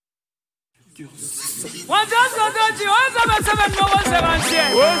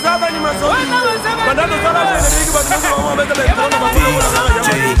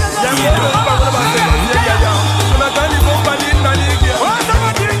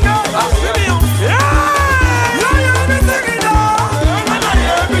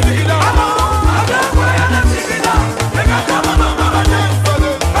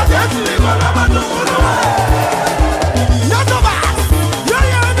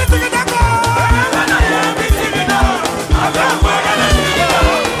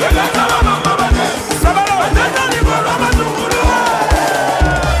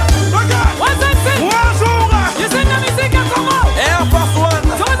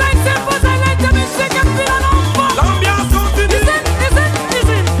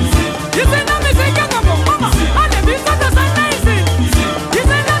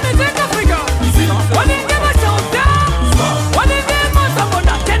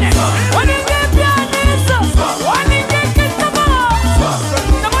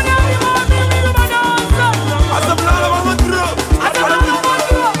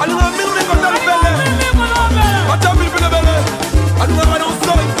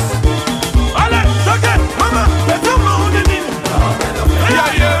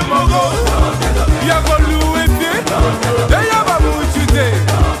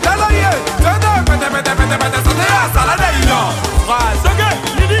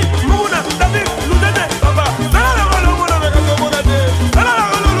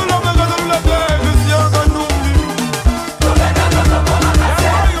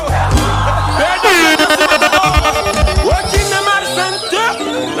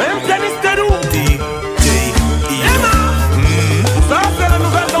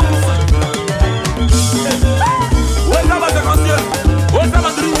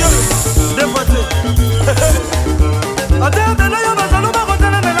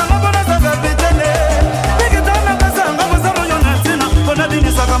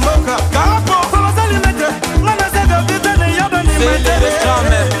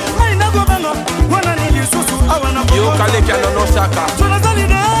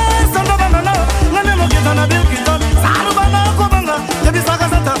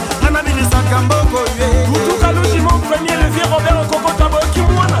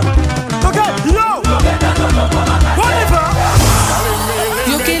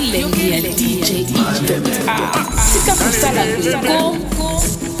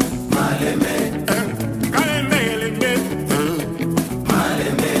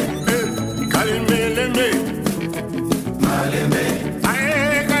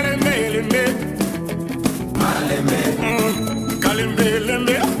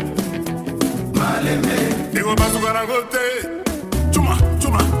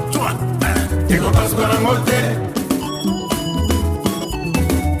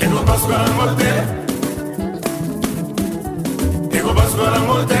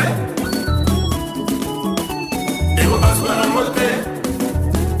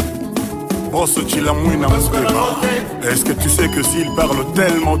Oh, ce qu'il a mouina, est-ce que tu sais que s'il parle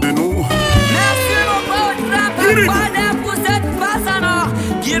tellement de nous? Merci beaucoup, pour cette façon.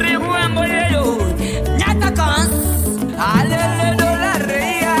 Allez, le dollar,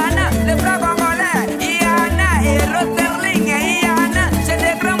 Yana, le franc congolais, Yana, et Rotterling, Yana, c'est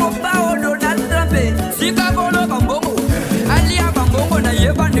des grands mots au Donald Trump. Si Kabolo Bambongo, Alia Bambongo, na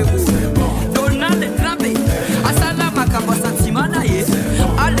Yebanegu, Donald Trump, Asala Makamba Santimana,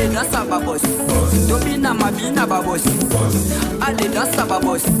 allez dans sa babos, Domina Mabina babos, allez dans sa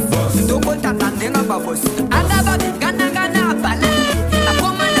babos, Togo Tanandena babos, Adaba Gana Gana Balé, la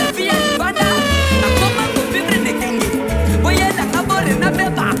commande via Bada, la commande Bibre de Kengi, Voyez la Kabore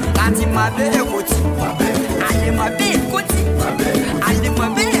Nabeba, Anti Mabe Koti, allez Mabe Koti, allez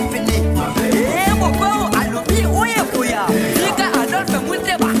Mabe Fini, et mon beau, Alobi, Oye Koya, Liga Adolphe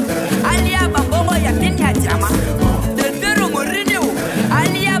Mouteba, Alia Bambongo ya Kenya Diama, Del Perro Morinho,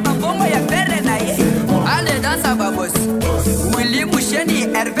 Alia Bambongo ya Berenaye, allez dans sa babos, Willy Moucheni,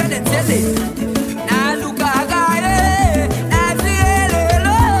 Hervé de Télé, Na Luka Gaye, Na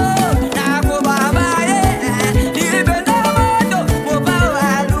Zielelo, Na Kobabaye, Libena Moto, Moba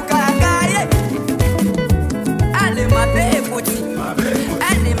Luka Gaye, allez ma bé Koti,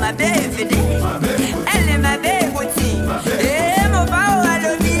 allez ma bé Fede, allez ma bé Koti, et Moba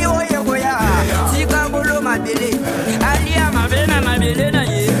Alobi Oye Koya, Tika Bolo ma bélé, Alia ma bena ma bélé na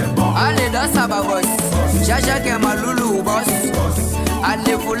ye, allez dans sa babos, Jaja Kemaloulou boss.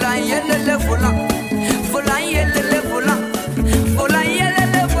 Allez, volant, yelle, volant. Volant, yelle, volant. Volant,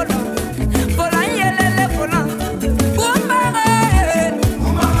 yelle, volant. Volant, yelle, volant. Boumare.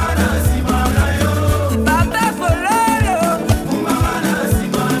 Boumara, Simana, yo. Baba, Bololo. Boumara,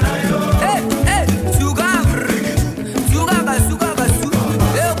 Simana, yo.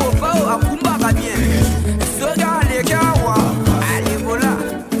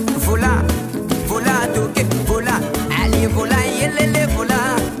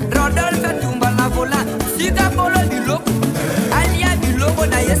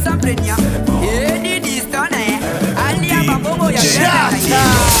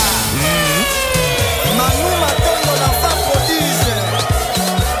 Manu Matondo l'enfant prodige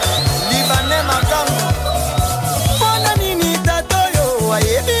Libanais Makambo Pona nini tatoyo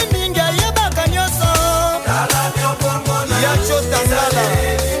ayebi mingi ayebaka nyonso Yacho Tangala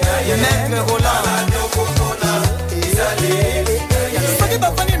Maître Roland Soki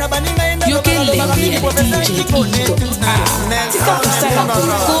bafani na baninga enda Yokele ya DJ Ito. Tika kusala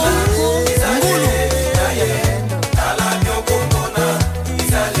koko.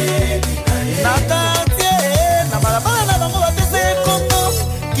 Na quartier, na balabala na bango bapese Congo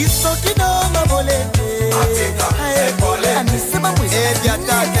Kisoki do mabolete Anisseba Mouissa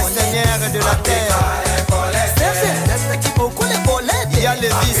Ebiata, Seigneur de la terre Serge, qui beaucoup les bolettes Il y a le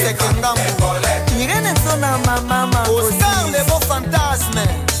vice Kengambo Irene Sona Mama Oscar les beaux fantasmes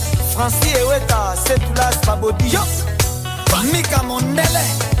Francis Eweta, Setoulas Babodi Yo Mika Mondele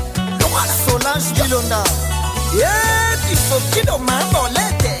Solange Bilonda Kisoki do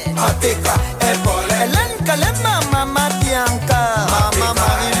mabolete Ateka, Hélène Kalema, Mama Bianca Mama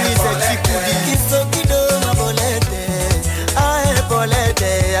Marie-Louise Chikoudi Kisokido, ma bolete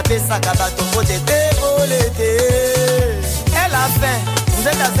bolete Apesaka bato potete bolete Elle a faim Vous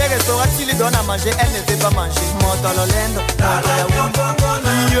êtes à ce restaurant qui lui donne à manger Elle ne veut pas manger Motololendo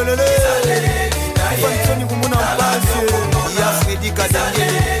Yolele Fonsoni Kumuna Mpase Ya Freddy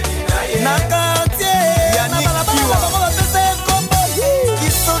Kadangele Na quartier Yannick Kiwa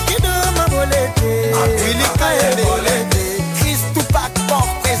Willy Kaebe Chris Tupac, port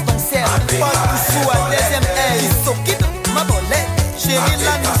présidentiel Paul Koussou à deuxième aile Sokido, ma bolette Chérie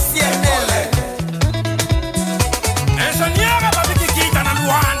Lani CNL Ingénieur à Babiki Kita na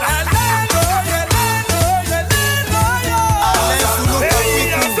Luanda Alain Soulou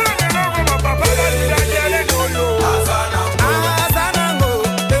Kapikou Azanango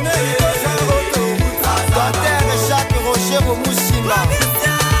Tenerico Jean-Roto Dantère Jacques Rocher Moussima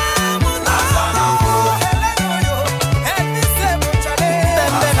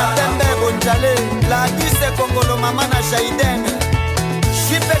La Duce Congolo Maman à Jaïden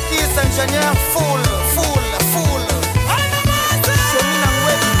Chipeti ingénieur full Chemin en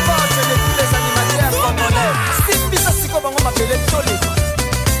web poche de tous les animateurs congolais Simbisa Siko Bango m'appelait Tolé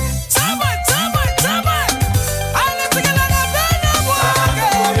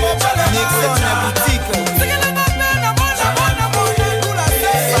Nixon la boutique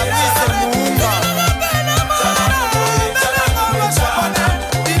Fabrice Mounga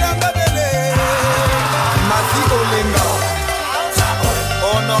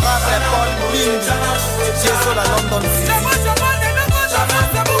Honorable Paul Moulingi Jésus la London City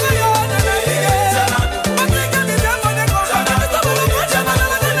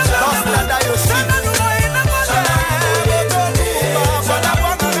Danse la Dayoshi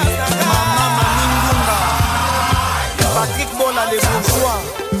Mama Maningunga Patrick Bola les bourgeois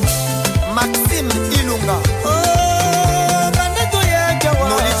Maxime Ilunga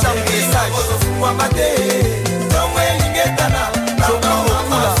Noli Chambrissage Wamate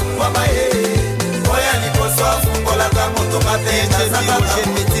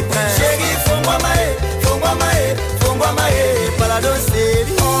Chérie, fongwa mae, palado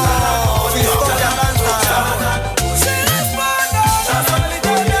seri Fiston Yaranza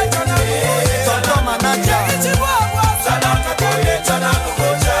Tonton Manaja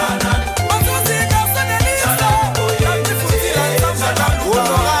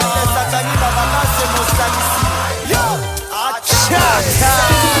Honorable Satani Babaka, c'est mon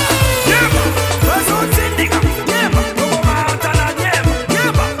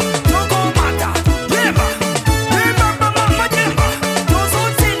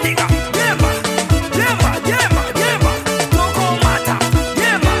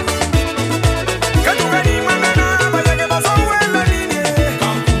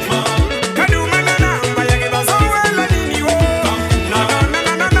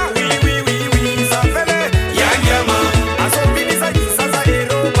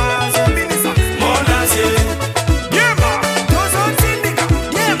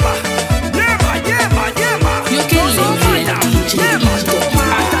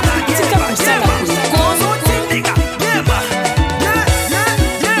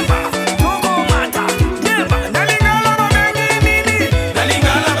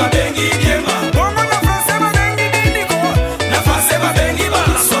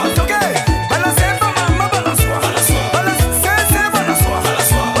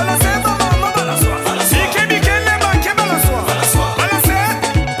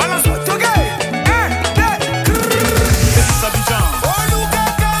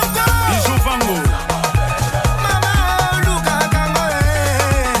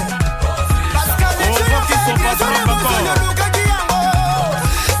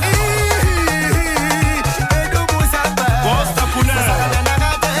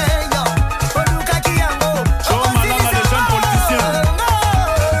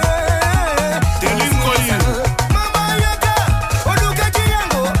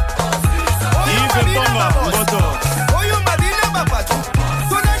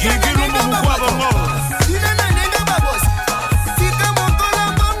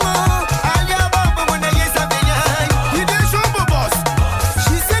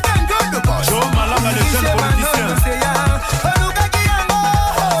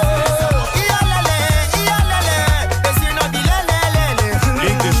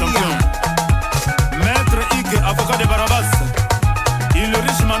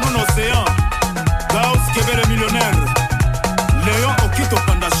Makito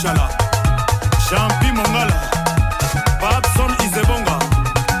Pandachala, Champi Mongala, Babson Isebonga,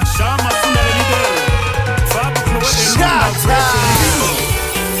 Chama Sunda le leader, Fab Chloé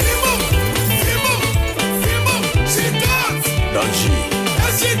et Danger.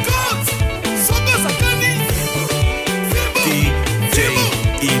 DJ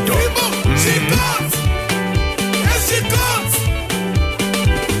Ido.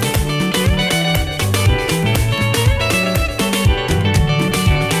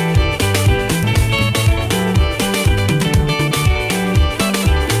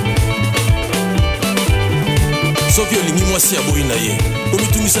 Soki olingi mwasi ya boyi na ye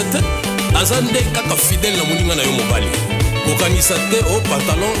omitumisa te aza nde kaka fidèle na moninga na yo mobali kokanisa te o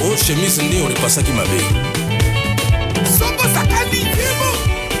pantalon o chemise nde orepasaki mabe soko sakani fimo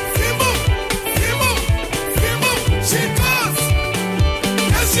shikos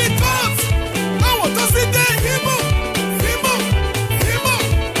awo toside fimo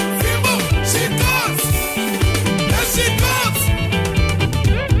shikos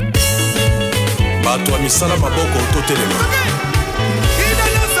bato ya misala maboko totelema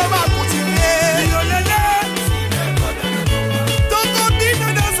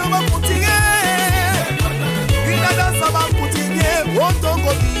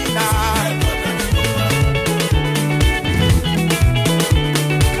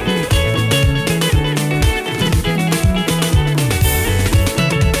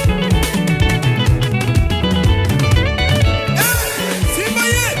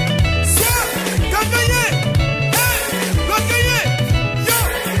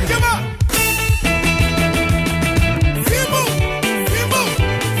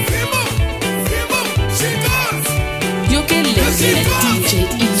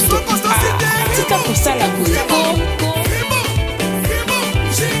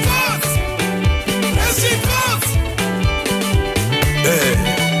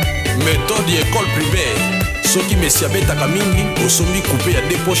méthode école primaire soki mesi abetaka mingi osombi coupe ya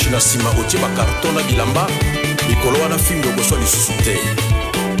depoche na nsima otie bakarton na bilamba mikolo wana filme okoswa lisusu te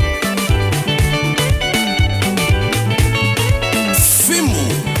fimu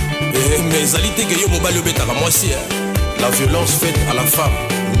mais ezali te ke yo mobali obetaka mwasi la violence faite à la femme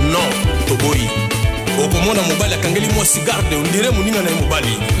non toboyi okomona mobali akangeli mwasi garde ondire moninga na ye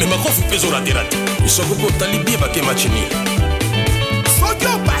mobali me makofi mpe ezoratera te isoko mpe otali bie bake match nil soki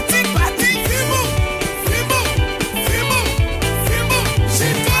opati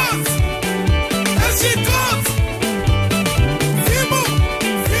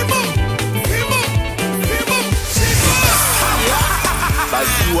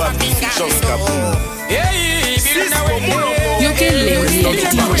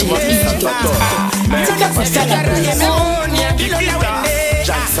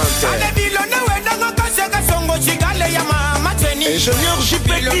Ingénieur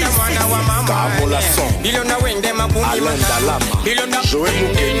JPX, Kamolasson, Alain Dalama, Joël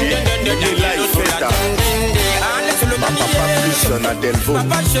Moukeni, Nila Ifeta, ma papa plus Nadelvo,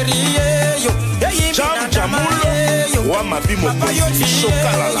 Jam Jamoul, Wamabi Mokosi,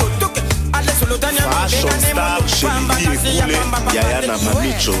 Chokalala, Fashion Star, Chélie Ekoulé, Yayana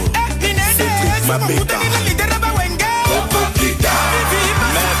Mamicho, Cédric Mabeka,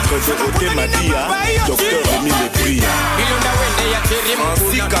 Maître de Oté Madia, Docteur Rémi Lepria,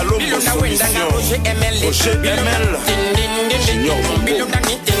 Francis Kalombo Solution, Roger ML, Junior Mambo,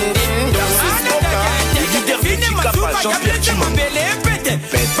 leader Vitikapa, Jean-Pierre Chimam, Peter,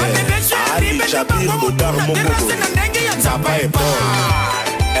 Ali Jabir, Bodar Mokodo, Zaba et Paul,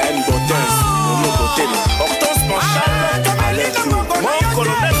 N. Botens, Mono Botel, Hortense Panchal, Alain Tou, mon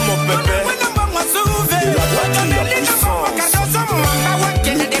colonel, mon pépé, de la patrie la puissance,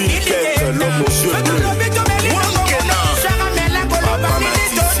 Louis l'homme aux yeux bleus, Wankena, Papa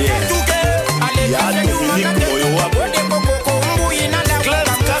Matisien, Yann Dominique Moyoab,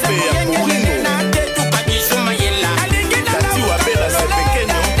 Claire Kabe ya Mourino, Tati Wabela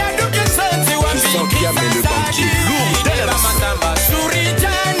Sepekenyo, Christian Kiam et le banquier, Lourdes,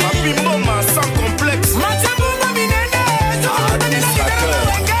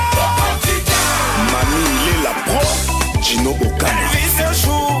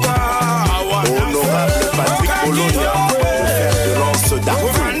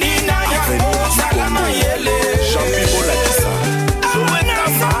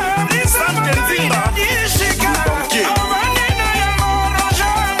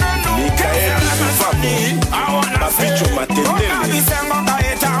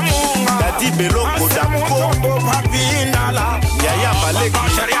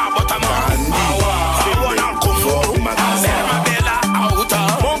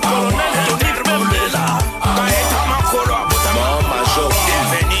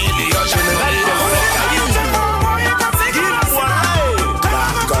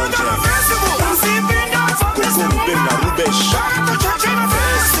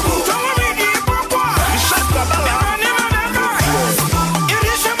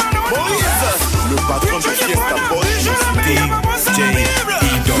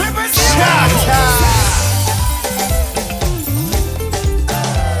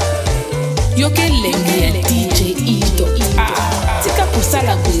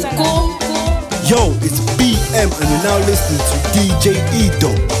 Congo. Yo, it's BM and you're now listening to DJ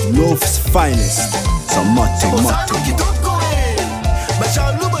Edo, Love's finest. So mate.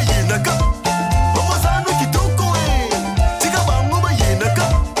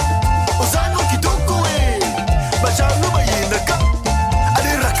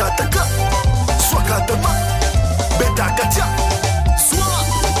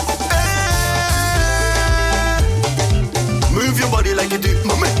 Move your body like you do,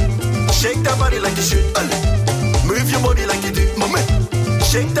 mama. Shake that body like you should. Move your body like you do, mama.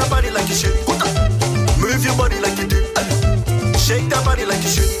 Shake that body like you should. Move your body like you do. Shake that body like you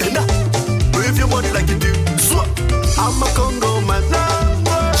should. Move your body like you do. I'm a Congo man.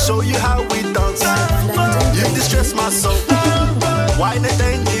 Show you how we dance. You distress my soul. Why the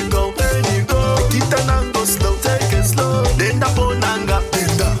then you go? Keep the go slow. Take it slow. Then the bonanga.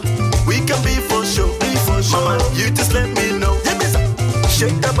 We can be for sure. Mama, you just let me know.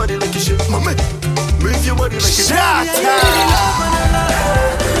 Shake that body like you should, mama. Move your body like you should.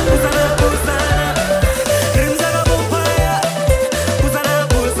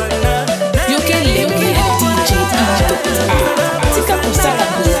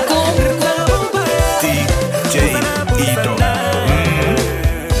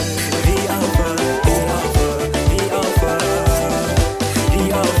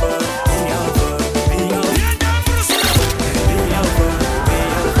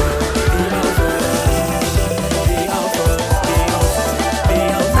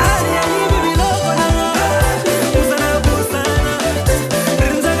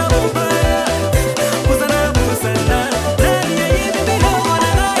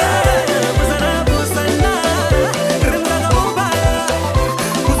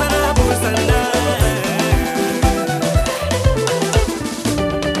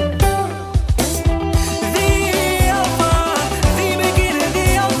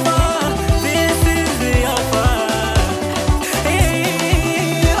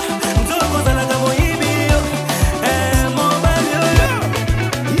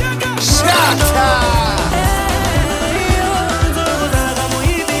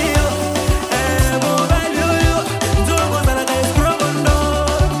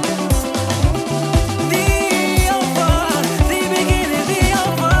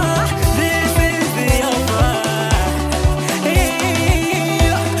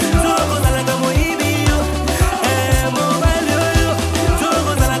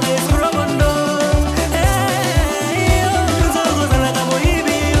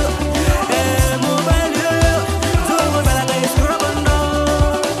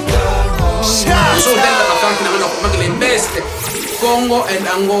 Congo and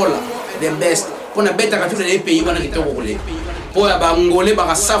Angola, the best. Pona beta ka tous les pays wana kitoko kule. Po ya bangolais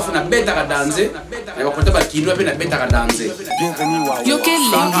ba safu na beta ka danser, na ba kota ba kinwa pe na beta ka danser. Yo que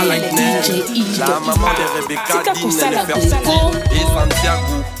le DJ Edo. La maman de Rebecca Dine le Ferson et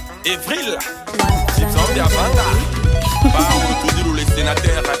Santiago Evril. Zambia Banga. Par toujours les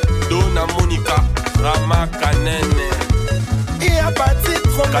sénateurs Dona Monica, Rama Kanene. Il y a pas de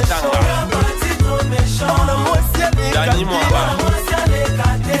trop méchant. Dani Mwamba,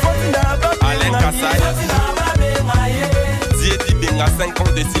 Alain Kassai, Diedi Benga, 5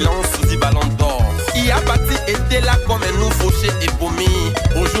 ans de silence sous 10 ballons d'or. Iabati était là comme un nous fauché et paumé.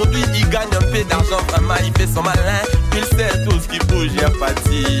 Aujourd'hui il gagne un peu d'argent, vraiment il fait son malin. Il sait tout ce qui bouge,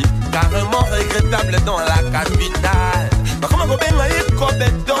 Iabati. Carrément regrettable dans la capitale. Mais comment on va gagner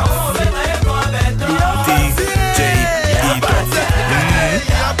compétence? DJ Edo.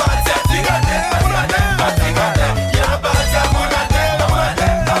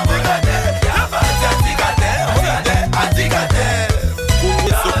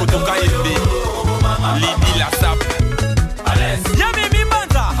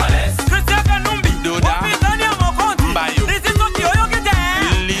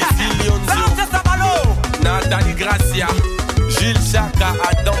 Gracia, Gilles Chaka,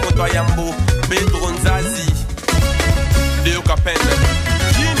 Adam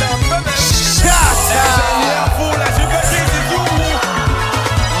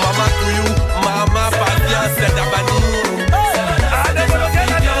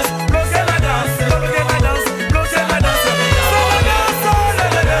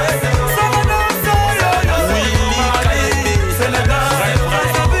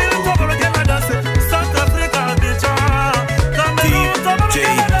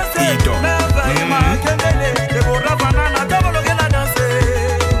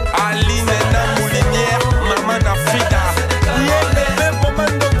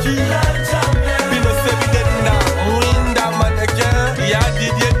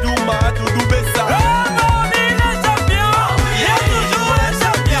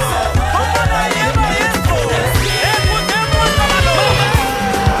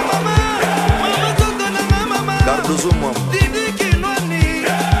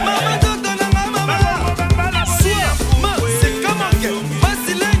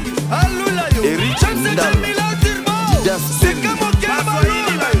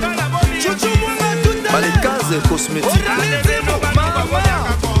cosmétique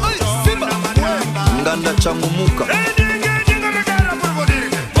Nganda Changumuka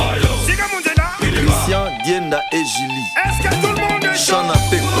Christian Dienda et Julie Chana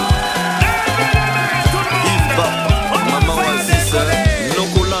Peko Yves Bapa Maman Oasis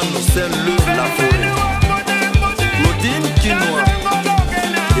Nokolano Saint-Le La Forêt Claudine Quinoa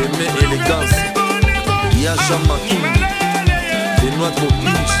Aimé Élégance Yacha Makin Benoît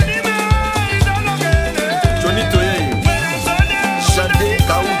Bobinch Johnny Toyeyo Chade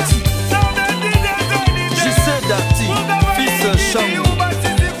Kaouti J.C. Dati Fils Chango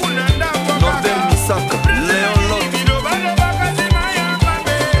Norbert Misaka Léon Lot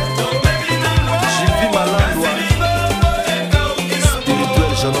Jivi Malandwa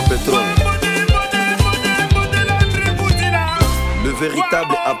Spirituel Jeannot Pétrole Le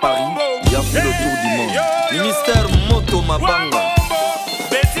véritable à Paris il a fait le tour du monde Mystère Moto Mabanga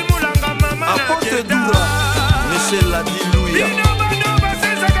Apote Doura Michel Ladilouia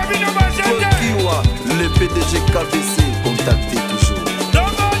Kokiwa le PDG KBC contacté toujours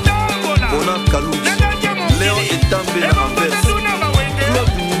Bonan Kalou Léon Etambe na Anvers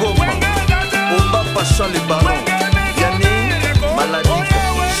Claude Ngoma Omba Pacha le Baron Yanné Maladika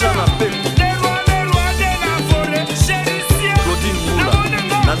Chana Pepo Claudine Moula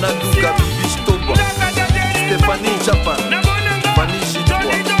Nana Douga Bibiche Toba Stéphanie Japan Fanny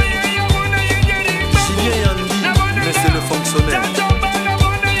Chitoua Julien Yandi mais c'est le fonctionnaire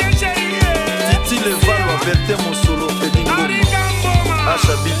Titi Levalo Berthe Monsolo Fedi Ngoma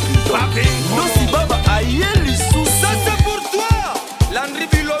Achabit Pluton Nossi Baba Ayeli Sou ça c'est pour toi Landry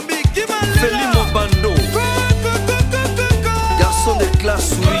Bilombi Feli Mobando Garçon de classe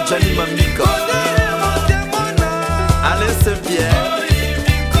Souris Gianni Mamika Alain Saint-Pierre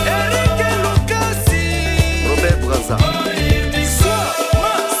Robert Braza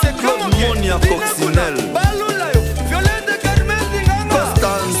Claude Monia Coccinelle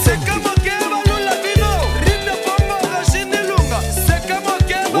Costa Nseki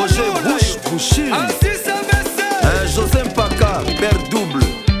Roger Bush Bouchiri José Mpaka Père Double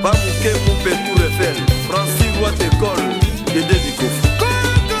Pamouké Moupé Tour Eiffel Francis Roy École Dédé Dikof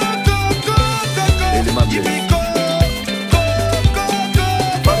Et les Mabés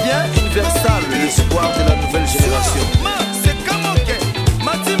Fabien Universal l'espoir de la nouvelle génération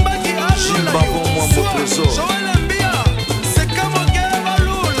Gilles Babon moi mon trésor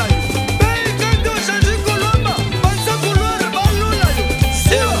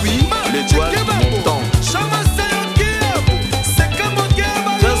Et oui l'étoile montant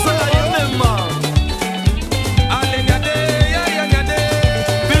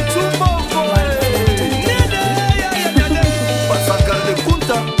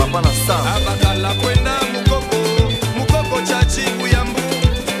Papa na Sam Abakala kwenda mukoko chachi kuyambu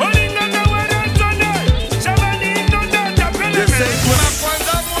Olingana wera tonde Shabani tonde tapende Kuna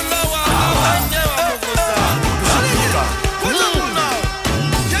kwanza mulawa Anye wa mukusa Kuna muna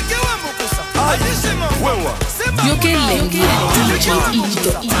Yeke wa mukusa Ayishe mwewa Yoke lengi DJ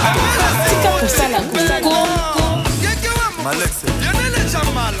Ido Tika kusala kuko Yeke wa mukusa Malexe Yenele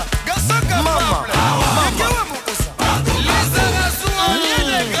chamala Gasaka mama Yeke wa mukusa Liza rasua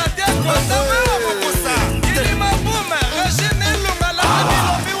Yene gati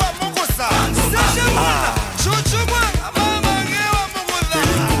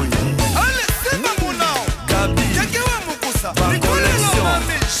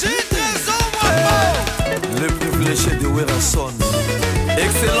le privilégié de Werrason.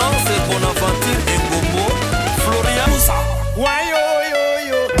 Excellence et Bonaventure et Bobo Florian Moussa. Wayo yo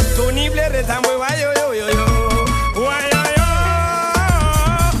yo, Tony Blair et Tamboy, wayo yo yo yo. Wayo yo,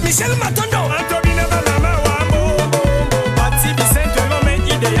 Michel Matondo, Antonina Banama, Wambo, Patsy Vicente, l'homme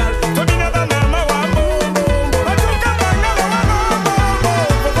idéal. Tobina Banama, Wambo, Matuka Banama, Wambo,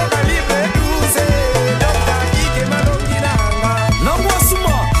 Coco Calibre 12, Dr. Ike Malongilanga. Nangwa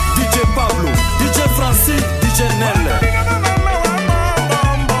Souma, DJ Pablo, DJ Francis, DJ Nel.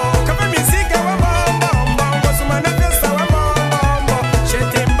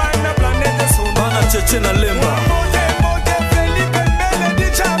 Chechena Lemba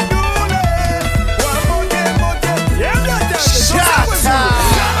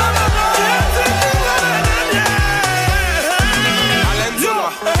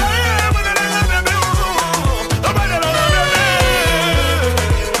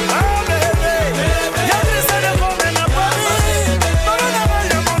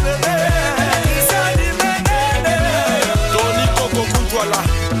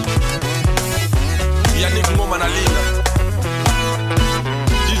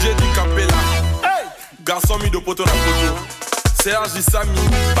Garçon mis de poteau na poteau Serge Sami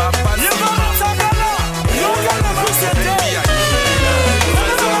Papa Sima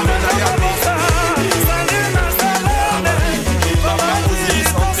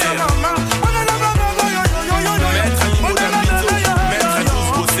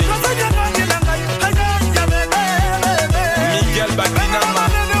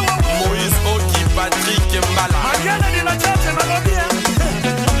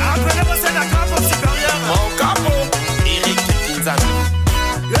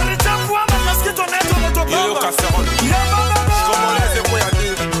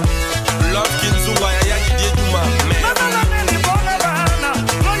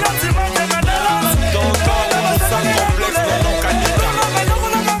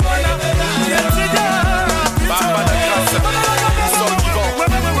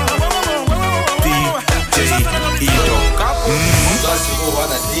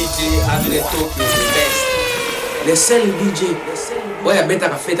Les seuls DJ oya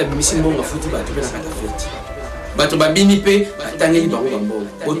betaka fete bimisi mbongo futi bato pe na kata fete bato babini pe batangeli bango bambo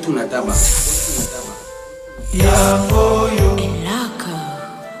otuna taba yango yo Eloko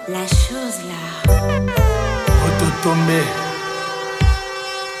la chose là ototombe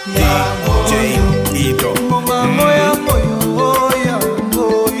DJ Ido mongango ya moyo yango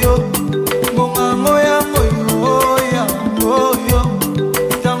yo mongango ya moyo yango yo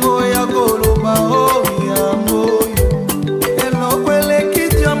tango ya koloba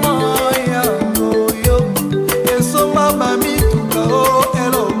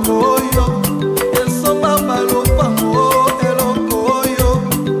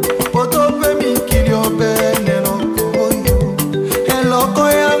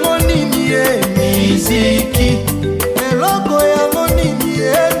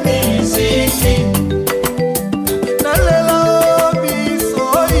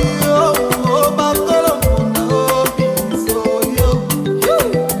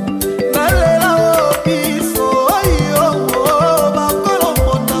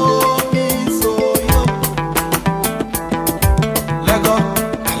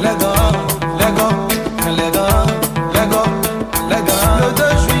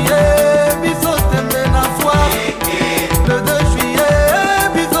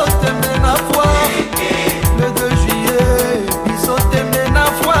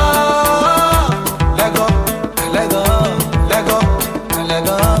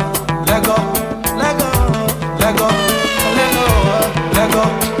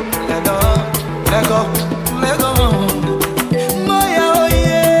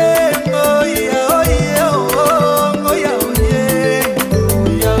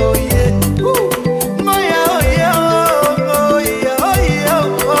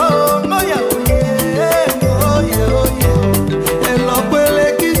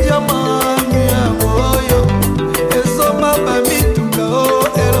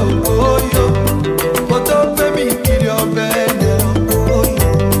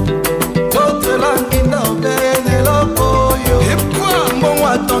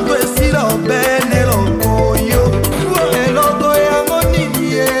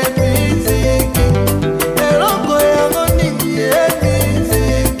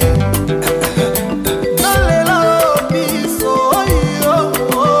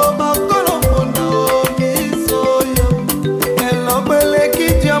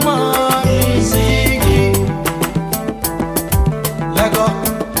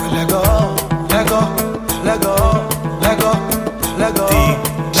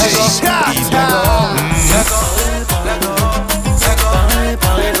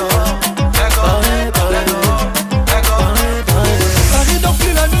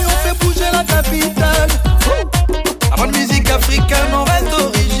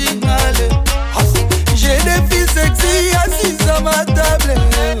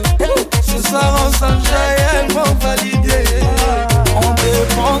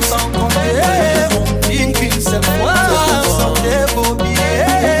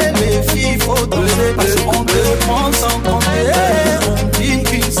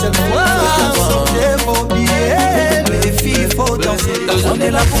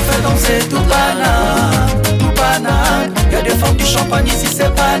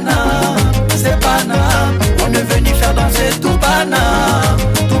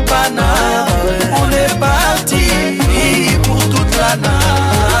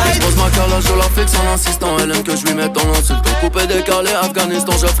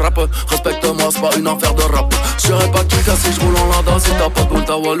Afghanistan je frappe, respecte-moi c'est pas une affaire de rap. Je serai pas Kika si je roule en lada. Si t'as pas de boule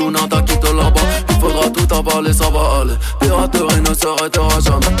ta Wallouna t'as quitté là-bas. Il faudra tout avaler ça va aller. Piraterie ne s'arrêtera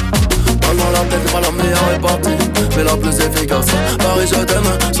jamais. dans la tête, pas la meilleure est partie, mais la plus efficace. Paris je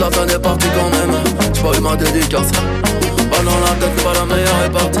t'aime, Zlatan est parti quand même. J'ai pas eu ma dédicace. Pas dans la tête, pas la meilleure est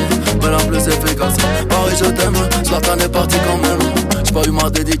partie, mais la plus efficace. Paris je t'aime, Zlatan est parti quand même. J'ai pas eu ma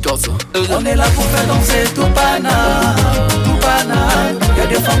dédicace. On est là pour faire danser tout banal, tout banal. Y'a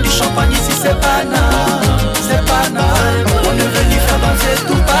des femmes du champagne ici, c'est banal, c'est banal. On est venu faire danser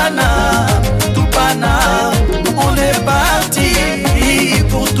tout banal, tout banal. On est parti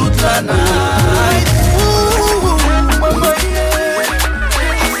pour toute la night.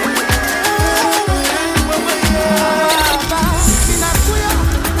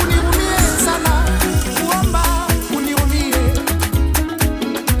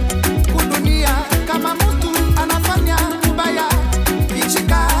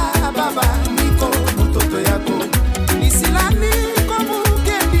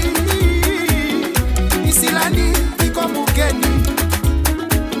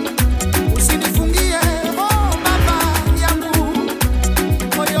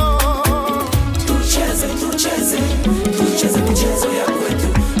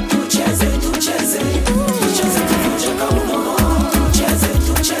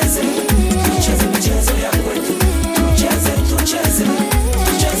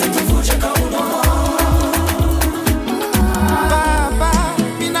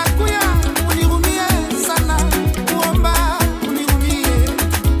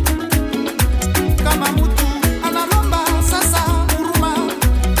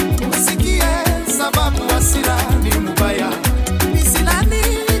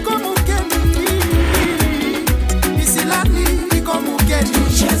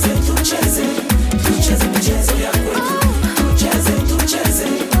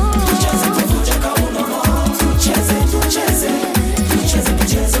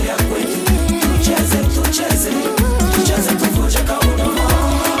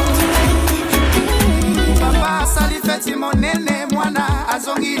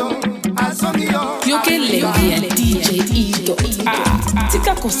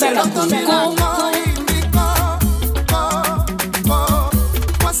 Kosala Congo.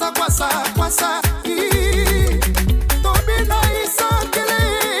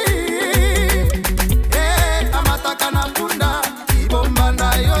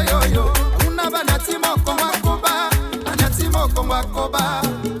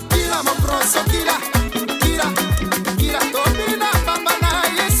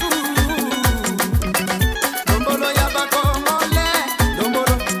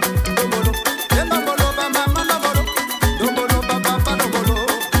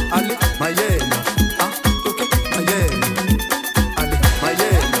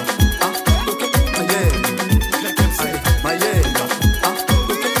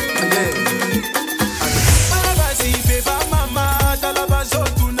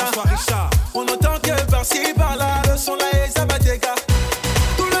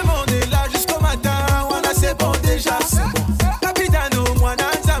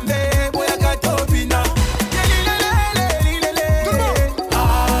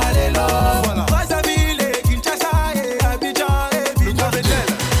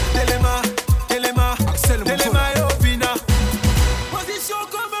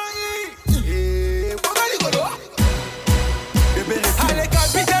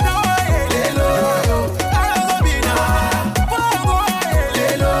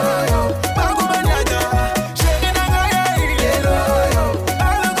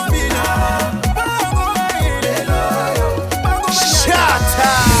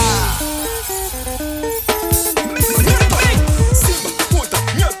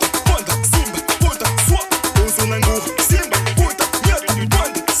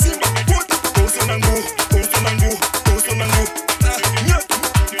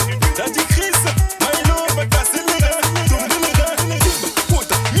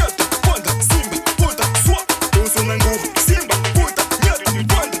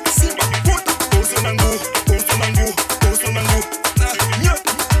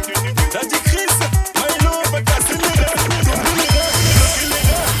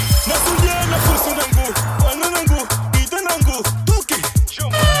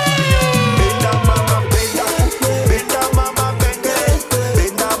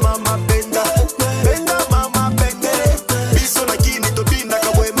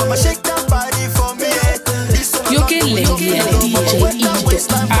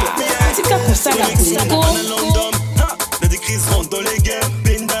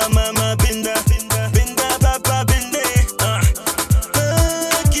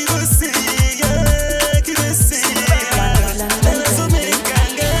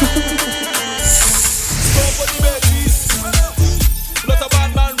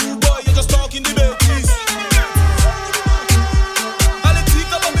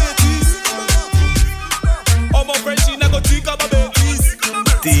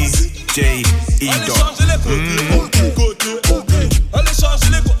 Allez changer les côtés. Allez changer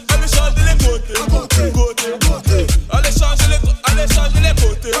les côtés. Allez changer les côtés. Allez changer les côtés. Allez changer les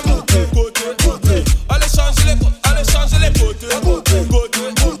côtés. Allez changer les côtés. Allez changer les côtés.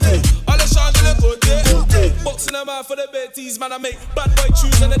 Allez changer les côtés. Boxing them out for the betties, man. I make bad boy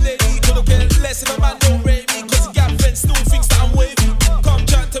choose on the daily. Couldn't care less if a man don't rate me, cause he got friends still thinks that I'm wavy. Come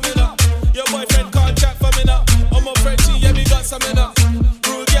chat to me now. Your boyfriend can't chat for me now. I'm a Frenchie, yeah, me got some in now.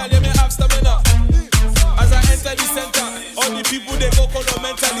 Rude girl, yeah, me have stamina. As I enter the center, all the people they go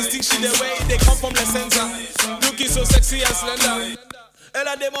mental. These things she the way they come from the center. Looking so sexy and slender. Elle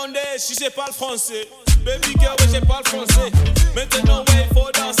a demandé si j'ai pas le français. Baby girl, ouais, j'ai pas le français. Maintenant, ouais, il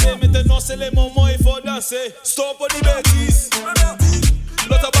faut danser. Maintenant, c'est les moments, il faut danser. Stop all the bêtises.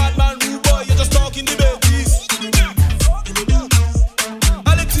 Not a bad man, rude boy, you're just talking the bêtises.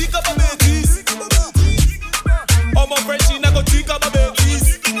 Allez, tic up a bêtise. Oh, mon friend, she n'a go tic up a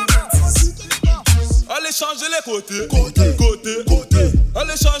bêtise. Allez, changer les côtés.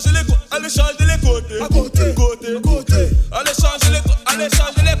 Allez, changer les côtés. Allez, changer les côtés. Allez, changer les côtés. Allez,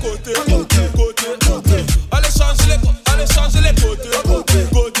 changer les côtés. Allez, changer les côtés. Allez, changer les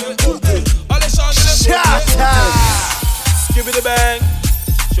côtés. Allez, changer les côtés. Give me the bang.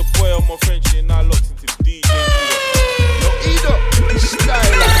 It's your boy on my French, and now locked into DJ. No, eat up.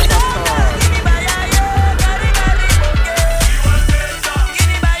 Style like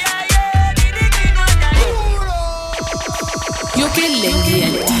Yo que lengi a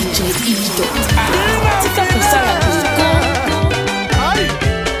DJ Ido. Tika kusala kuko.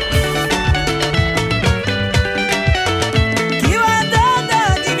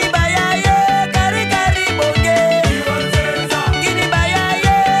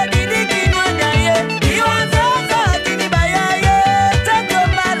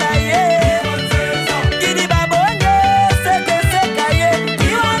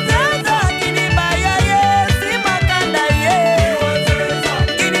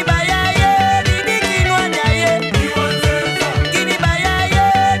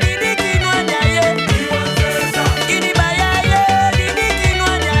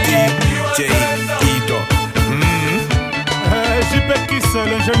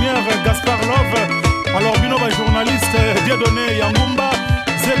 L'ingénieur Gaspard Love, alors Bino journaliste Dieudonné Yangumba,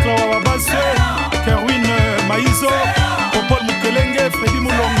 Zekla Wabaswe, Kerwin Maïzo, Popol Mukelenge, Freddy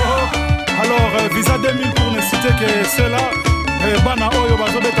Moulongo, alors Visa 2000 pour ne citer que ceux-là, Bana Oyo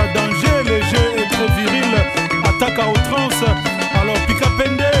Bazobeta danger, le jeu est très viril, attaque à outrance, alors Pika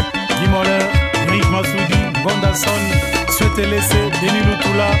Pende, Guy Moller, Eric Massoudi, Gondason, Souhaité Laissé, Denis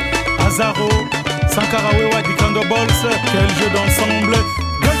Lutula, Azaro, Sankara Wewa, Dikando Balls, quel jeu d'ensemble.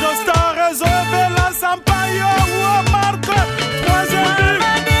 Réseau Star, Réseau Bella, Sampaio, Marc, troisième but.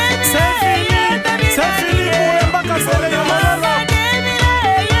 C'est fini pour les Bakasele Yamalala.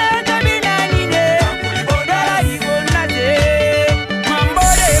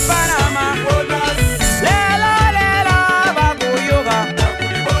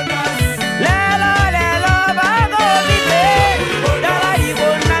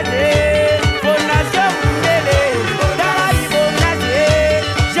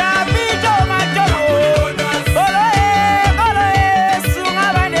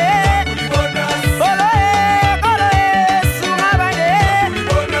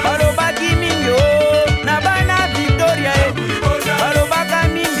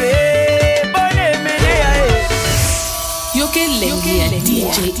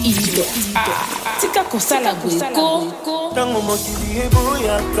 Tika kosala gweko tango mokili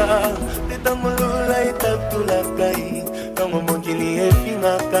eboyaka tango lola etatolaka tango mokili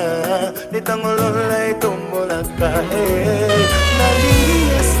efingaka tango lola etombolaka nalingi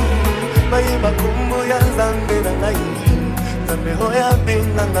yesu bayeba kombo ya nzambe na ngai nzambe oyo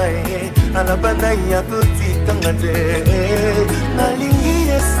abenga ngai alabanda ya kotikanga te nalingi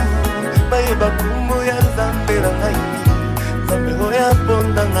yesu bayeba kombo ya nzambe na ngai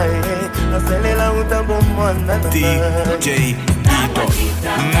DJ Ido.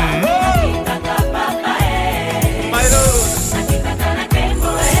 My lord.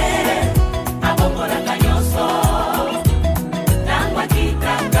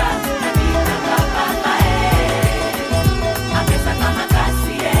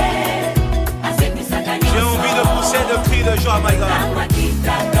 J'ai envie de pousser de cris de joie, my God.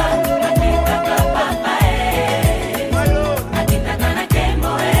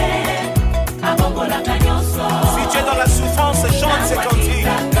 Chante ces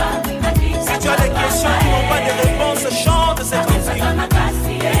cantiques. Si tu as des questions qui n'ont pas de réponse, chante ces cantiques.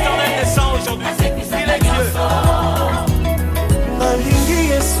 L'éternel descend aujourd'hui. Il est Dieu. Nalingi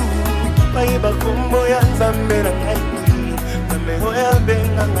Yesu, bayeba kombo ya nzambe na ngai. Nzambe oyo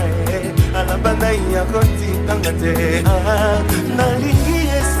abenga ngai, alabanda nai ya kotikanga te nalingi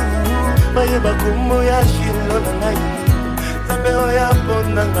Yesu bayeba kombo ya shilo na ngai Nzambe oyo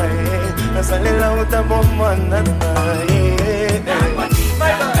aponda ngai nasalela utambo mwana na ngai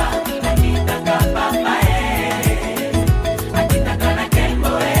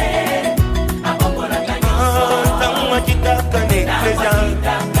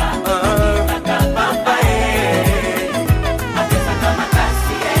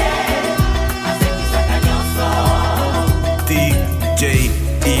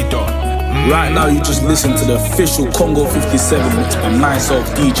Right now, you just listen to the official Congo 57 mix by myself,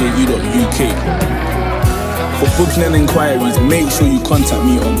 DJ E.UK. For booking and inquiries, make sure you contact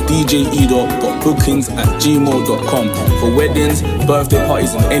me on dje.bookings@gmail.com for weddings, birthday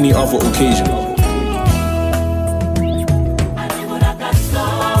parties, and any other occasion.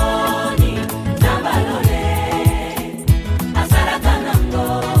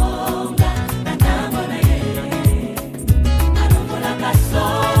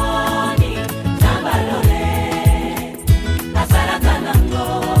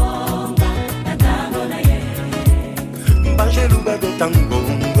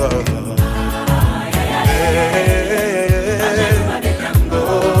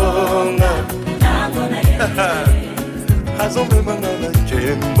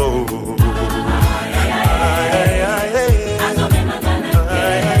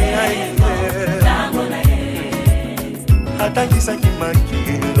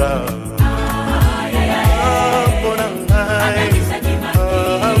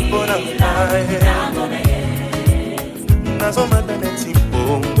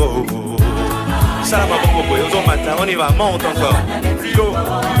 On y va, monte encore. Plus haut,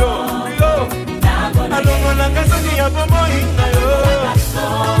 plus haut, plus haut. Allons la casoni ya bomo inayo.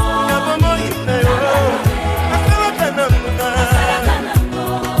 Ya bomo inayo. Akala kanamuna.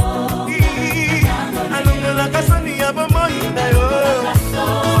 Allons la casoni ya bomo inayo.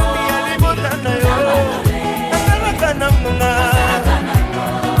 Ya libota nayo. Akala kanamuna.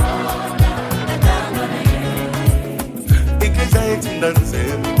 Ikeza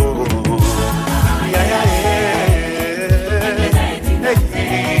etindanzembo. Ya ya ya.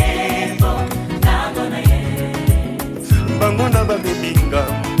 Banguna ba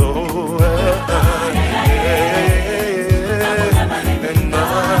mimingambo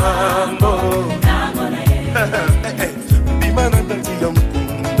Nambo Bimana tati ya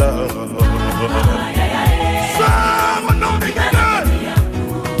mpunda Sama non de gana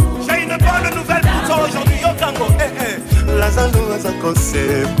J'ai une bonne nouvelle pour toi aujourd'hui yo Congo Lazalo azako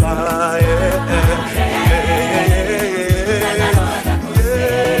sepa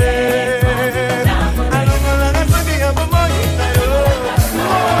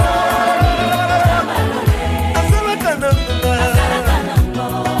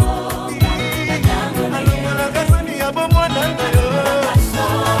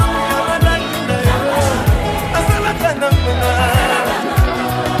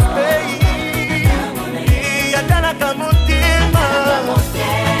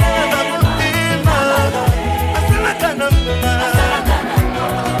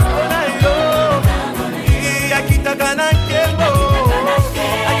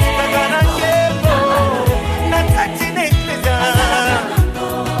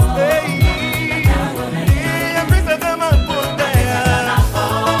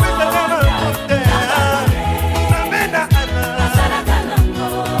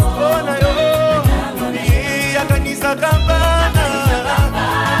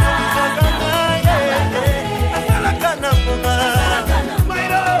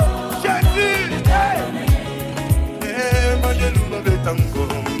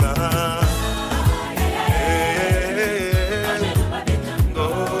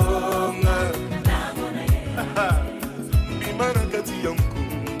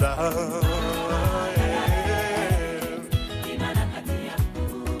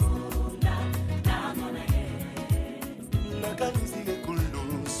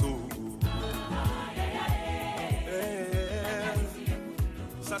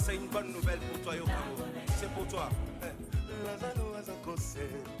Ça c'est une bonne nouvelle pour toi, Yokamo. C'est pour toi. Lazaro Azako, c'est